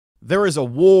There is a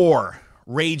war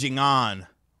raging on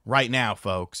right now,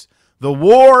 folks. The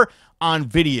war on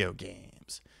video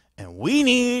games. And we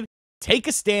need to take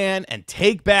a stand and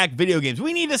take back video games.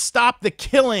 We need to stop the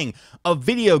killing of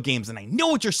video games. And I know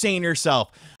what you're saying to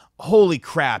yourself. Holy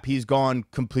crap, he's gone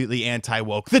completely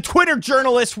anti-woke. The Twitter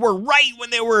journalists were right when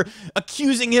they were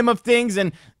accusing him of things,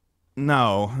 and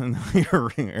no,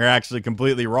 you're actually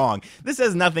completely wrong. This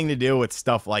has nothing to do with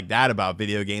stuff like that about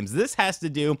video games. This has to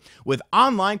do with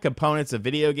online components of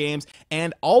video games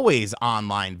and always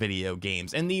online video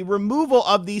games and the removal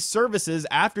of these services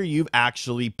after you've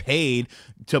actually paid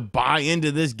to buy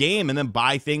into this game and then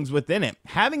buy things within it.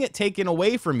 Having it taken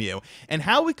away from you, and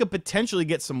how we could potentially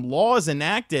get some laws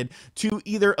enacted to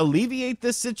either alleviate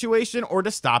this situation or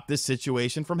to stop this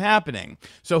situation from happening.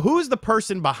 So who's the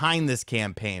person behind this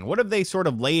campaign? What have they sort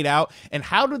of laid out, and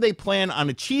how do they plan on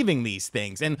achieving these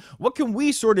things? And what can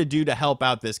we sort of do to help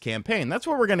out this campaign? That's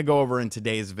what we're going to go over in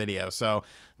today's video. So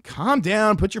calm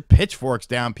down, put your pitchforks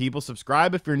down, people.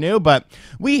 Subscribe if you're new. But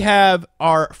we have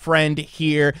our friend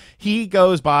here. He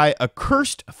goes by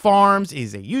Accursed Farms.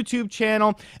 He's a YouTube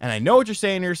channel. And I know what you're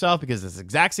saying to yourself, because it's the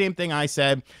exact same thing I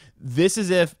said. This is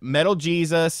if Metal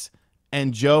Jesus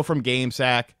and Joe from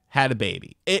GameSack had a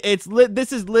baby.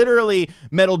 This is literally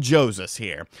Metal Joseph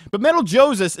here. But Metal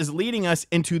Joseph is leading us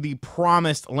into the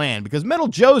promised land, because Metal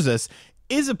Joseph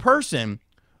is a person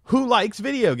who likes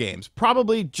video games,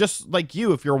 probably just like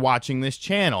you if you're watching this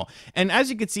channel. And as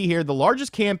you can see here, the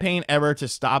largest campaign ever to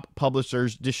stop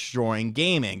publishers destroying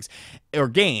games.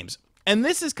 And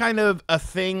this is kind of a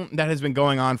thing that has been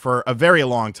going on for a very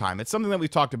long time. It's something that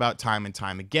we've talked about time and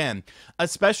time again,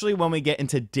 especially when we get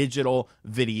into digital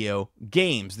video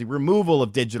games. The removal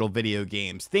of digital video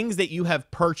games, things that you have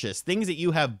purchased, things that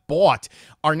you have bought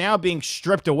are now being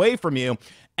stripped away from you.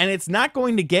 And it's not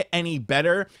going to get any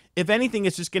better. If anything,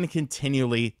 it's just going to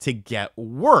continually to get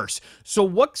worse. So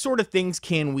what sort of things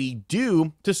can we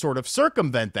do to sort of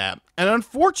circumvent that? And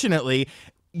unfortunately,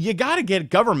 you got to get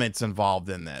governments involved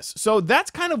in this. So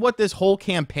that's kind of what this whole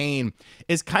campaign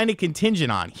is kind of contingent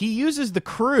on. He uses The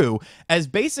Crew as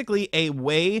basically a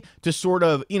way to sort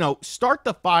of, start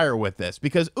the fire with this,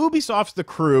 because Ubisoft's The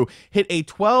Crew hit a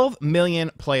 12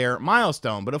 million player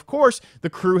milestone. But of course, The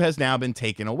Crew has now been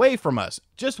taken away from us.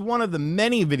 Just one of the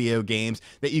many video games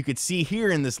that you could see here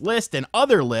in this list and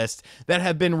other lists that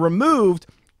have been removed,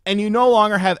 and you no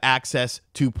longer have access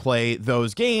to play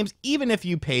those games, even if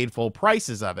you paid full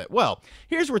prices of it. Well,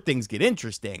 here's where things get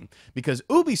interesting, because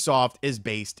Ubisoft is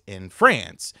based in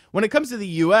France. When it comes to the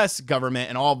US government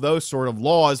and all those sort of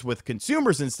laws with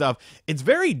consumers and stuff, it's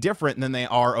very different than they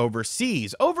are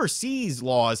overseas. Overseas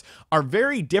laws are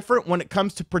very different when it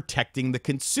comes to protecting the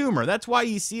consumer. That's why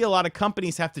you see a lot of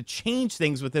companies have to change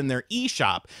things within their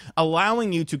eShop,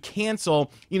 allowing you to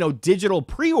cancel, digital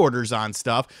pre-orders on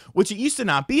stuff, which it used to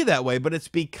not be that way, but it's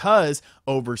because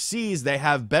overseas they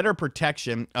have better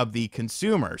protection of the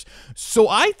consumers. So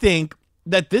I think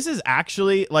that this is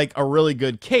actually like a really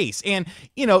good case. And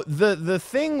the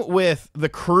thing with The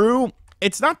Crew,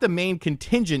 it's not the main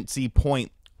contingency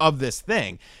point of this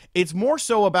thing. It's more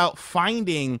so about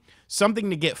finding something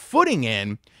to get footing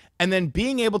in and then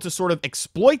being able to sort of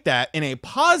exploit that in a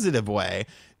positive way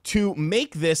to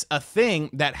make this a thing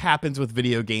that happens with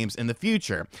video games in the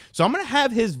future. So I'm going to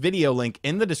have his video link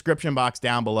in the description box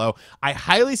down below. I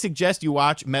highly suggest you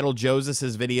watch Metal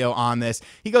Joseph's video on this.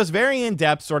 He goes very in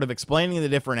depth, sort of explaining the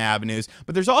different avenues,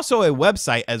 but there's also a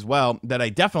website as well that I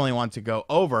definitely want to go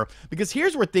over, because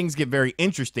here's where things get very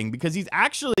interesting, because he's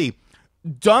actually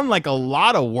done like a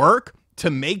lot of work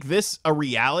to make this a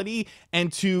reality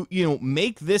and to,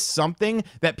 make this something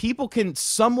that people can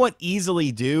somewhat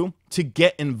easily do to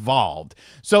get involved.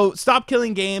 So Stop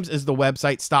Killing Games is the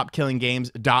website,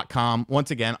 stopkillinggames.com.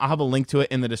 Once again, I'll have a link to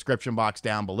it in the description box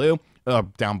down below.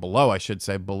 I should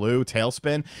say, below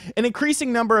Tailspin. An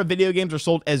increasing number of video games are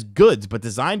sold as goods, but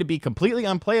designed to be completely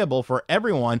unplayable for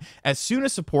everyone as soon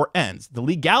as support ends. The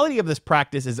legality of this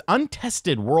practice is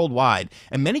untested worldwide,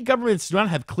 and many governments do not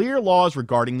have clear laws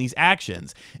regarding these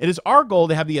actions. It is our goal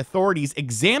to have the authorities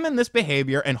examine this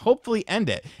behavior and hopefully end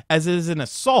it, as it is an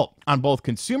assault on both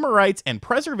consumer rights and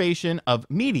preservation of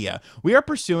media. We are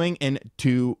pursuing in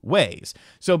two ways.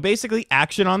 So basically,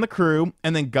 action on The Crew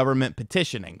and then government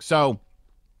petitioning. So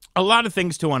a lot of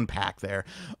things to unpack there,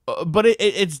 but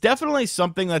it's definitely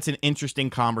something that's an interesting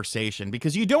conversation,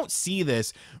 because you don't see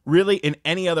this really in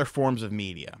any other forms of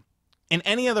media, in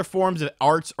any other forms of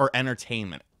arts or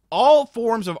entertainment. All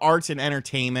forms of arts and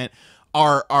entertainment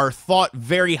are thought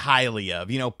very highly of,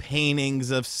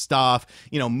 paintings of stuff,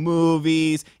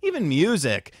 movies, even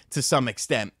music to some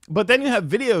extent. But then you have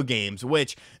video games,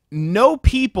 which no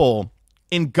people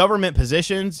in government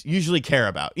positions usually care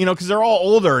about, you know, because they're all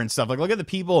older and stuff. Like, look at the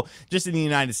people just in the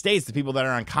United States, the people that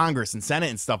are on Congress and Senate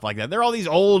and stuff like that. They're all these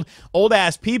old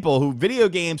ass people who video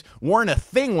games weren't a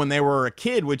thing when they were a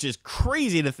kid, which is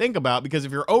crazy to think about, because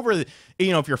if you're over,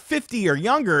 you know, if you're 50 or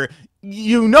younger,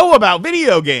 you know about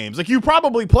video games. Like, you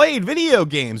probably played video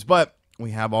games, but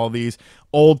we have all these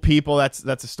old people. That's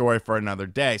a story for another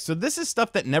day. So this is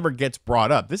stuff that never gets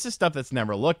brought up. This is stuff that's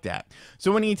never looked at.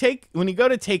 So when you go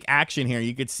to take action here,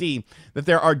 you could see that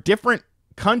there are different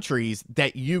countries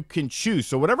that you can choose.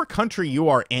 So whatever country you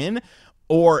are in,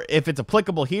 or if it's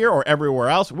applicable here or everywhere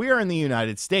else, we are in the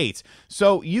United States.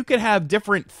 So you could have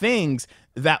different things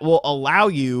that will allow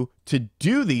you to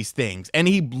do these things. And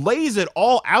he lays it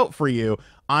all out for you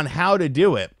on how to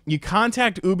do it. You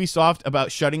contact Ubisoft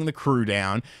about shutting the crew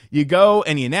down. You go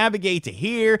and you navigate to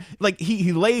here. Like,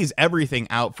 he lays everything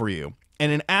out for you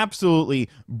in an absolutely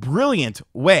brilliant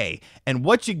way. And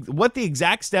what the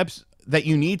exact steps that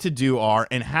you need to do are,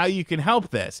 and how you can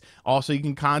help this. Also, you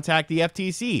can contact the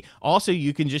FTC. Also,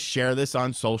 you can just share this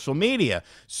on social media.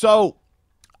 So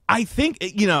I think,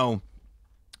 you know,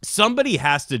 somebody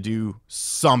has to do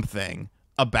something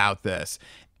about this.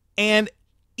 And,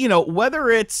 you know, whether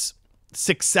it's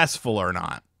successful or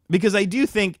not, because I do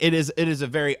think it is a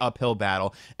very uphill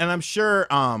battle. And I'm sure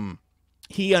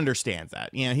he understands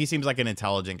that. You know, he seems like an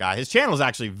intelligent guy. His channel is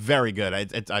actually very good.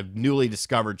 It's a newly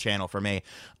discovered channel for me.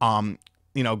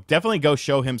 You know, definitely go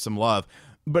show him some love.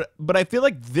 But I feel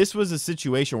like this was a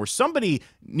situation where somebody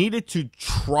needed to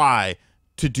try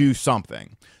to do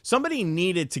something. Somebody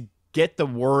needed to get the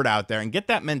word out there and get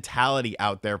that mentality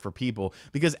out there for people,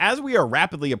 because as we are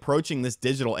rapidly approaching this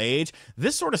digital age,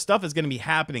 this sort of stuff is going to be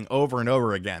happening over and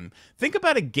over again. Think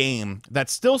about a game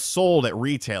that's still sold at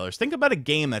retailers. Think about a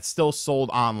game that's still sold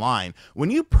online.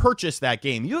 When you purchase that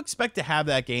game, you expect to have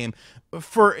that game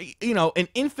for, you know, an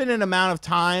infinite amount of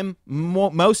time,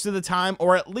 most of the time,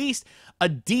 or at least a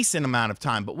decent amount of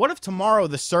time. But what if tomorrow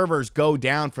the servers go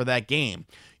down for that game?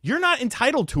 You're not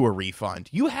entitled to a refund.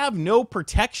 You have no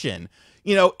protection.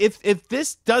 You know, if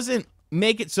this doesn't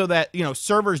make it so that, you know,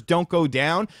 servers don't go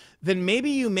down, then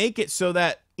maybe you make it so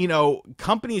that, you know,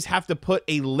 companies have to put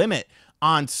a limit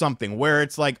on something where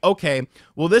it's like, okay,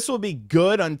 well, this will be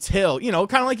good until, you know,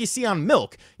 kind of like you see on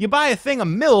milk. You buy a thing of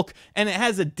milk and it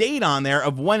has a date on there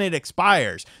of when it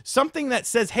expires. Something that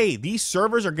says, hey, these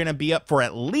servers are going to be up for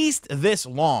at least this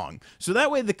long. So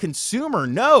that way the consumer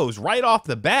knows right off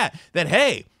the bat that,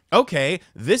 hey, okay,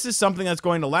 this is something that's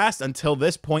going to last until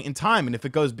this point in time. And if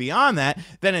it goes beyond that,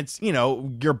 then it's, you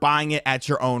know, you're buying it at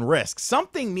your own risk.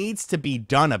 Something needs to be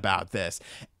done about this.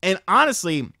 And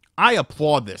honestly, I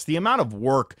applaud this. The amount of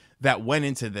work that went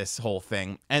into this whole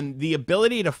thing, and the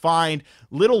ability to find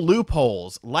little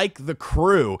loopholes like the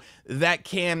crew that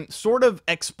can sort of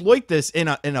exploit this in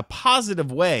a positive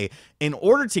way in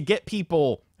order to get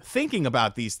people thinking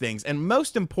about these things. And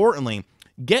most importantly,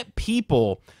 get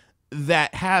people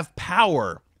that have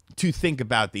power to think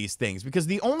about these things, because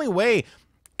the only way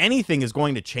anything is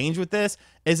going to change with this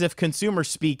is if consumers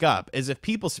speak up, is if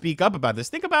people speak up about this.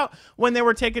 Think about when they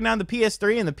were taking down the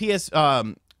PS3 and the PS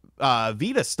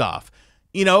Vita stuff.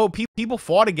 You know, people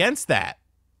fought against that,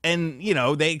 and, you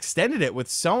know, they extended it with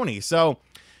Sony. So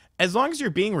as long as you're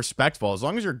being respectful, as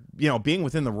long as you're, you know, being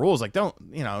within the rules, like, don't,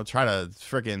 you know, try to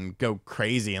freaking go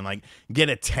crazy and like get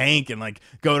a tank and like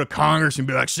go to Congress and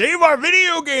be like, save our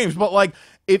video games. But like,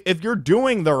 if you're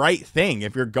doing the right thing,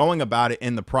 if you're going about it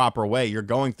in the proper way, you're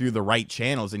going through the right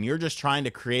channels, and you're just trying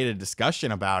to create a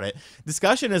discussion about it.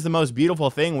 Discussion is the most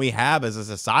beautiful thing we have as a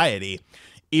society,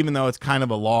 even though it's kind of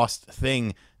a lost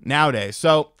thing nowadays.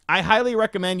 So I highly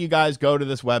recommend you guys go to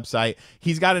this website.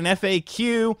 He's got an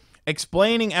FAQ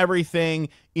explaining everything,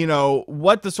 you know,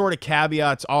 what the sort of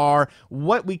caveats are,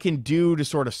 what we can do to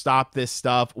sort of stop this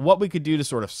stuff, what we could do to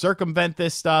sort of circumvent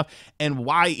this stuff, and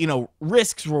why, you know,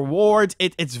 risks, rewards.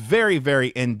 It's very, very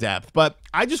in-depth. But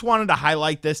I just wanted to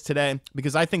highlight this today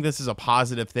because I think this is a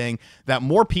positive thing that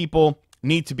more people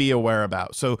need to be aware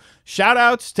about. So shout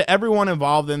outs to everyone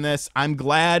involved in this. I'm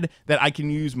glad that I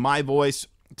can use my voice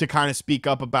to kind of speak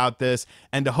up about this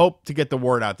and to hope to get the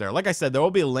word out there. Like I said, there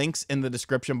will be links in the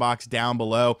description box down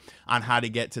below on how to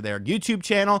get to their YouTube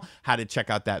channel, how to check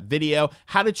out that video,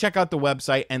 how to check out the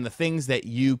website, and the things that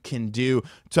you can do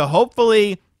to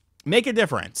hopefully make a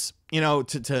difference, you know,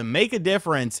 to make a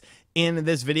difference in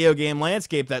this video game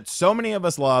landscape that so many of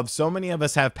us love, so many of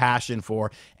us have passion for,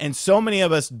 and so many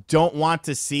of us don't want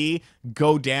to see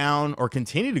go down or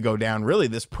continue to go down, really,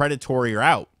 this predatory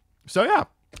route. So yeah,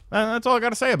 That's all I got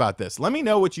to say about this. Let me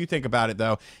know what you think about it,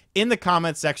 though, in the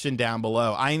comment section down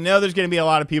below. I know there's going to be a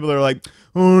lot of people that are like,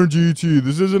 oh, GT,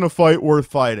 this isn't a fight worth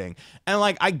fighting. And,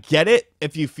 like, I get it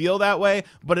if you feel that way,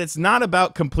 but it's not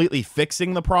about completely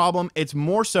fixing the problem. It's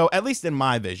more so, at least in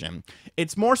my vision,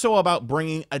 it's more so about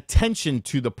bringing attention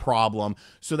to the problem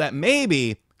so that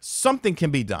maybe something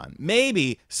can be done.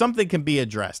 Maybe something can be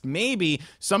addressed. Maybe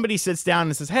somebody sits down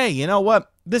and says, hey, you know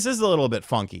what? This is a little bit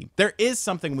funky. There is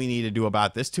something we need to do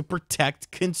about this to protect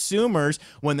consumers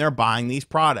when they're buying these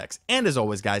products. And as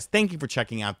always, guys, thank you for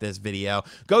checking out this video.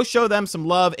 Go show them some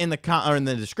love in the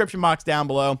description box down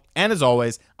below. And as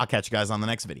always, I'll catch you guys on the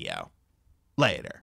next video. Later.